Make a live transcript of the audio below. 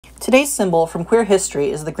Today's symbol from queer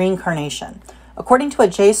history is the green carnation. According to a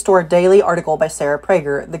JSTOR Daily article by Sarah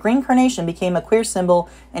Prager, the green carnation became a queer symbol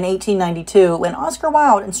in 1892 when Oscar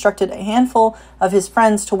Wilde instructed a handful of his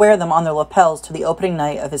friends to wear them on their lapels to the opening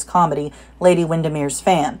night of his comedy, Lady Windermere's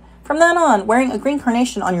Fan. From then on, wearing a green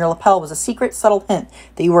carnation on your lapel was a secret, subtle hint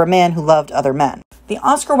that you were a man who loved other men. The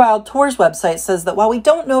Oscar Wilde Tours website says that while we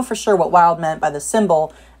don't know for sure what Wilde meant by the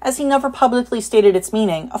symbol, as he never publicly stated its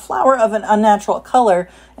meaning, a flower of an unnatural color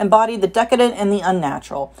embodied the decadent and the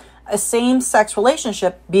unnatural. A same-sex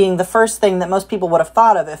relationship being the first thing that most people would have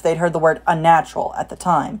thought of if they'd heard the word unnatural at the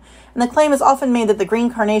time. And the claim is often made that the green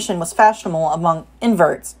carnation was fashionable among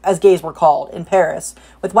inverts, as gays were called, in Paris,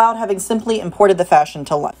 with Wilde having simply imported the fashion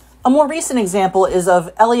to London. A more recent example is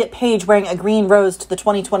of Elliot Page wearing a green rose to the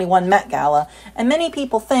 2021 Met Gala, and many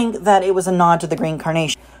people think that it was a nod to the green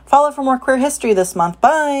carnation. Follow for more queer history this month.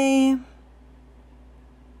 Bye!